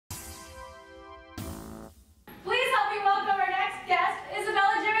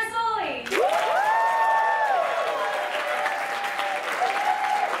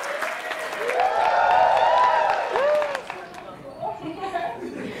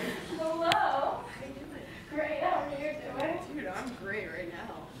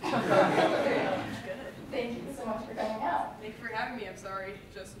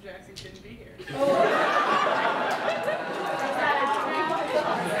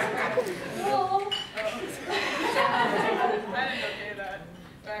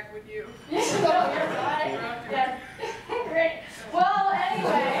back with you. No, you're fine. Yeah. Great. Well,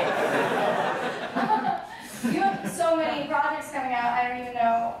 anyway, you have so many projects coming out, I don't even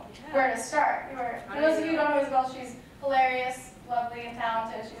know where to start. For those of you who don't know Isabel, she's hilarious, lovely, and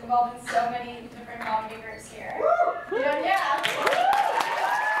talented. She's involved in so many different comedy groups here. Yeah.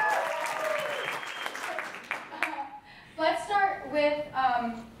 Let's start with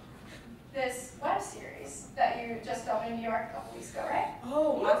this web series that you just filmed in New York a couple weeks ago, right?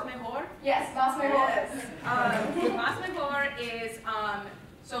 Oh, Más Mejor? Yes, Más Mejor. Yes. Más Mejor is,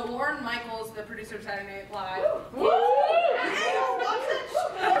 so Lauren Michaels, the producer of Saturday Night Live. Woo!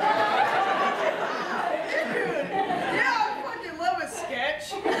 Dude, yeah, I fucking love a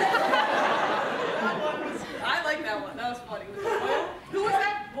sketch. I like that one, that was funny. Who was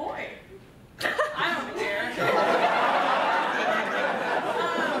that boy? I don't care.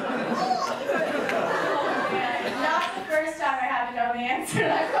 Not the first time I had to know the answer to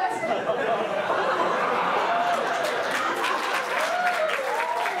that question.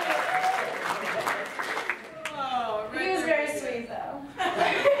 Oh, right. He was very sweet, though.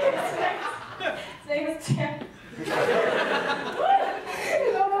 His name was Tim. His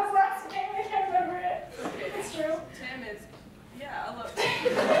almost last name, I can't remember it. It's true. Tim is, yeah, I love him.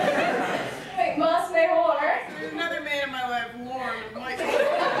 Wait, Más Mejor. There's another man in my life, Lauren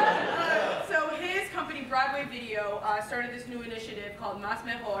Michaels. So his company, Broadway Video, started this new initiative called Más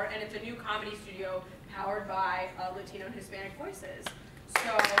Mejor, and it's a new comedy studio powered by Latino and Hispanic voices.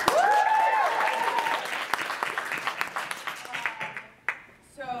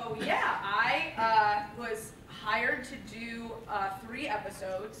 So yeah, I was hired to do 3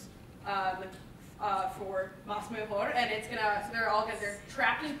 episodes for Más Mejor, and it's gonna, so they're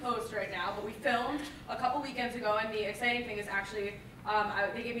trapped in post right now, but we filmed a couple weekends ago, and the exciting thing is actually,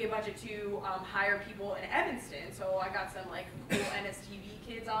 they gave me a budget to hire people in Evanston, so I got some like cool NSTV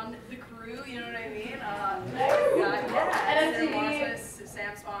kids on the crew, you know what I mean? NSTV.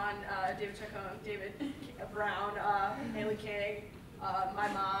 Sam Spahn, David Chacon, David Brown, Haley King, my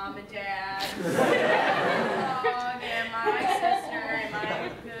mom and dad, my dog, and my sister, and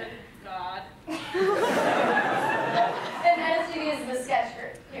my good God. And NSTV is the sketch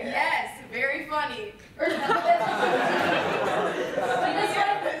group here. Yes, very funny.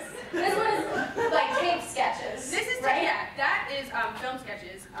 This one is like tape sketches. This is, right? Yeah, that is film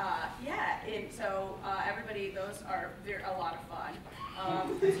sketches. Yeah, and so everybody, those are a lot of fun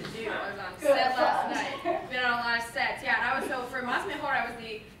to do. I was on set last night. Been on a lot of sets. Yeah, and I was, so for Más Mejor, I was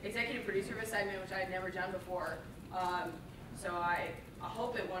the executive producer of a segment, which I had never done before. So I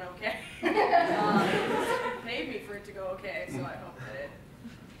hope it went okay. It paid me for it to go okay, so I hope that it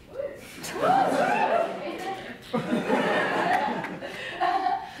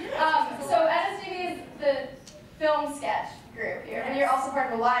so NSTV is the film sketch group here, and you're also part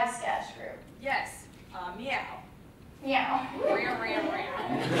of a live sketch group. Yes, meow. Meow. Meow, meow, meow.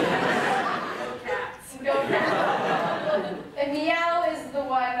 Go cats. Go cats. And Meow is the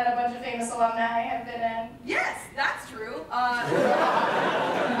one that a bunch of famous alumni have been in. Yes, that's true.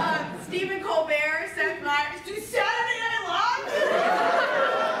 Stephen Colbert, Seth Meyers, do Saturday Night Live.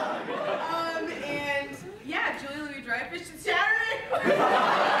 And yeah, Julia Louis-Dreyfus did Saturday.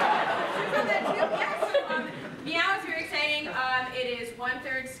 Yes. Meow is very exciting. It is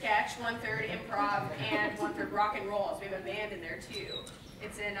 1/3 sketch, 1/3 improv, and 1/3 rock and roll. So we have a band in there too.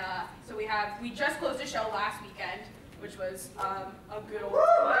 It's in. So we just closed a show last weekend, which was a good old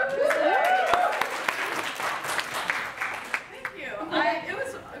time. Thank you. It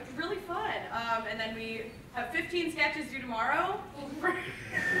was really fun. And then we have 15 sketches due tomorrow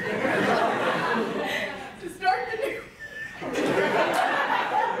to start the new.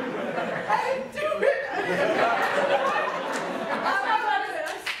 I didn't do it.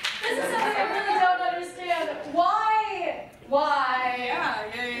 This is something I really don't understand. Why?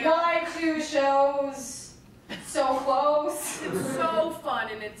 Yeah. Why 2 shows so close? It's so fun,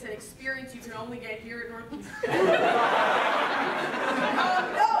 and it's an experience you can only get here at Northwestern.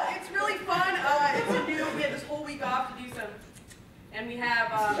 No, it's really fun. We had this whole week off to do some, and we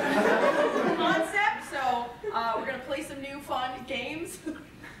have concept, so we're going to play some new fun games for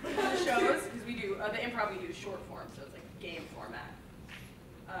the shows, because we do, the improv we do is short form, so it's like game format.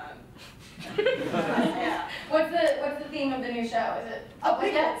 Yeah. What's the theme of the new show? Is it A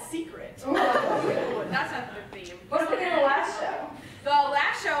big old secret. Ooh. That's not the theme. What did we do in the last show? The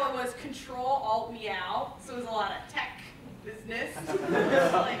last show was Control Alt Meow, so it was a lot of tech. business.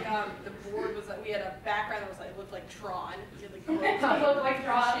 Like the board was like, we had a background that was like looked like Tron. We had, like, looked like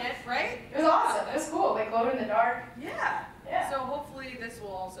Tron. Shit, right? It was awesome. It was cool. Like glowed in the dark. Yeah. Yeah. So hopefully this will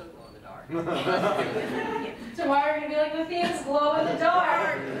also glow in the dark. Tomorrow you're gonna be like, the themes glow in the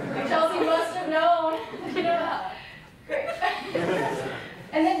dark. Like Chelsea must have known. Yeah. Great.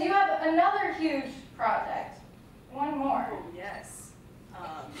 And then you have another huge project. One more. Oh, yes.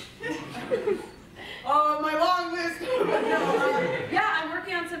 Oh, my long list. Yeah, I'm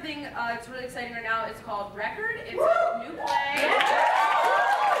working on something that's really exciting right now. It's called Record. It's a new play.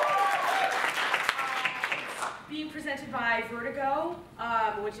 Being presented by Vertigo,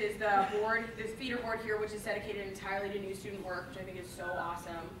 which is the board, this theater board here, which is dedicated entirely to new student work, which I think is so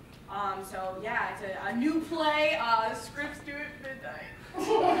awesome. So yeah, it's a new play. Scripts due at midnight. Is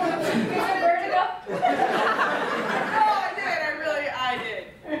it Vertigo? Oh, I did.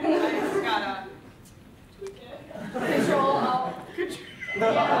 I just gotta tweak it. Control Alt.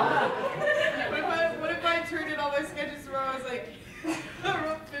 Yeah. What if I turned in all my sketches where I was like, I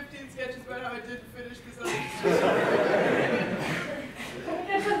wrote 15 sketches about how I didn't finish this other shit.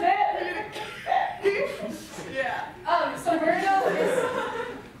 It's a bit. Yeah. So Vertigo is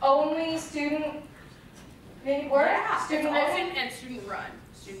only student work? Yeah. Student Open and student run.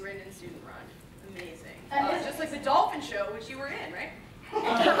 Student written and student run. Amazing. Just like the Dolphin Show, which you were in, right?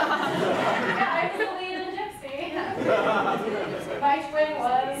 Yeah, I was the lead in Gypsy. My twin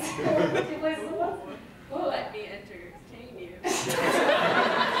was. 2 places it was. Ooh. Let me entertain you. That's from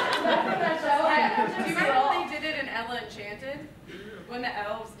that show. I don't know Do you Gypsy at remember all. when they did it in Ella Enchanted? When the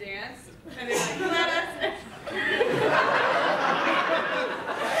elves danced? And they were like, let us.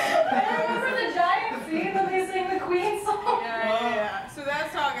 I remember the giant scene that they sing the Queen song. Yeah. So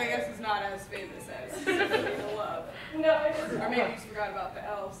that song, I guess, is not as famous as Selena Love. No, I just Or maybe you just forgot about the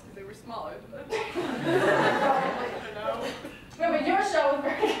elves because they were smaller. probably. I don't know. No, but your show was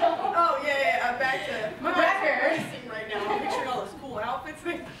Vertigo. Oh, yeah. Back to my Record. racing right now. I'm picturing all those cool outfits.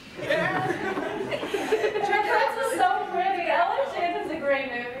 Yeah. Your dress was so pretty. Ella Enchanted is a great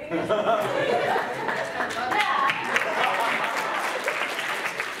movie. Yeah.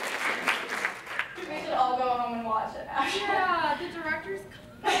 We should all go home and watch it after. Yeah, the director's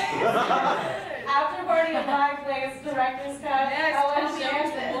After party at my place, director's cut. Yes, Ella totally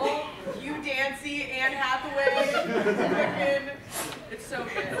Enchanted. eligible. You, Dancy, Anne Hathaway. Frickin'. It's so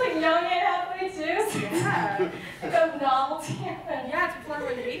It's good. like young Anne Hathaway too. Yeah. Like a novelty. Yeah, it's before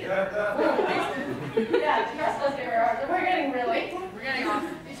everyone hated it. Yeah, the dress does get hard. We're getting really We're getting off.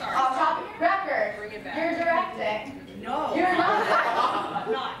 Sorry. off topic. Record. Bring it back. You're directing. No. You're not.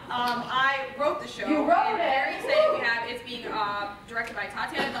 I'm not. I wroed the show. You wrote it. Very excited. We have it's being directed by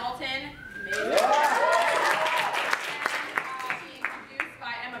Tatiana Dalton. Amazing. Being produced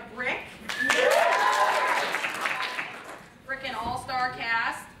by Emma Brick. Frickin' all-star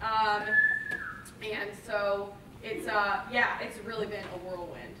cast. And so it's it's really been a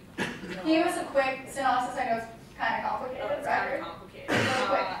whirlwind. Give us a quick synopsis. I know it's kind of complicated. It's kind of Record. complicated. Real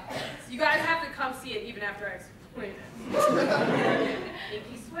quick. So you guys have to come see it even after I explain it.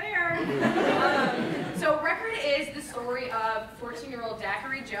 Pinky swear. So Record is the story of 14-year-old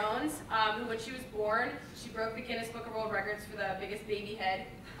Daiquiri Jones, who when she was born, she broke the Guinness Book of World Records for the biggest baby head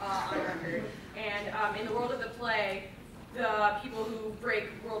on record. And in the world of the play, the people who break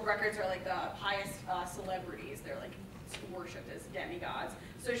world records are like the highest celebrities. They're like worshipped as demigods.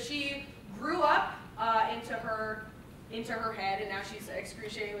 So she grew up into her head, and now she's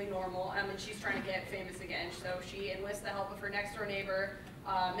excruciatingly normal, and she's trying to get famous again. So she enlists the help of her next door neighbor,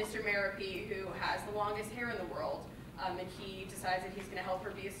 Mr. Marapi, who has the longest hair in the world, and he decides that he's going to help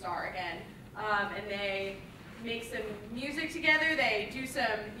her be a star again. And they make some music together. They do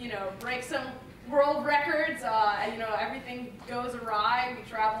some, break some world records. Everything goes awry. We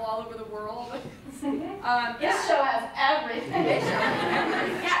travel all over the world. This show has everything.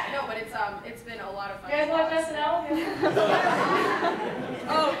 Yeah, no, but it's been a lot of fun. You guys watch SNL?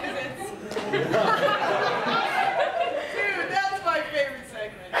 Oh, because it's... Dude, that's my favorite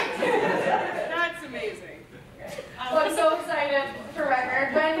segment. That's amazing. Well, I'm so excited for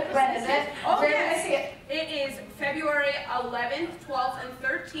Record. When is it? Oh, Where yes. can I see it? It is February 11th, 12th, and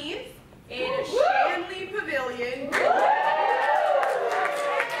 13th in Shanley Pavilion.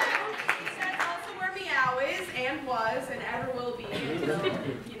 That's also where Meow is and was and ever will be until,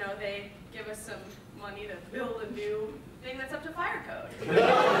 they give us some money to build a new thing that's up to fire code. And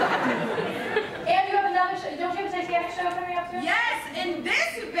you have another show. Don't you have a Titanic show coming up too? Yes, in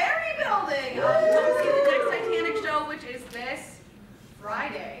this very building. Come see the next Titanic show, which is this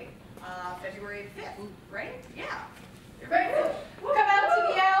Friday, February 5th, right? Yeah. Great. Come out to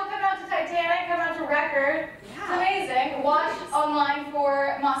Meow, come out to Titanic, come out to Record. Yeah. It's amazing. Watch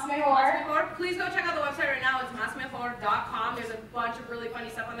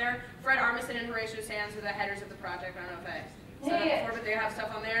and Horatio's hands are the headers of the project. I don't know if I said that Yeah. before, but they have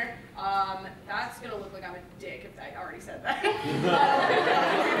stuff on there. That's gonna look like I'm a dick if I already said that.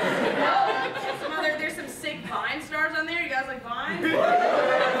 There's some sick Vine stars on there. You guys like Vine?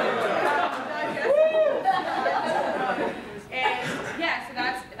 And yeah, so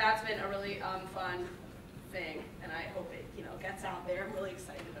that's been a really fun thing, and I hope it gets out there. I'm really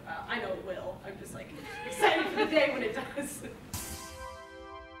excited about. I know it will. I'm just like excited for the day when it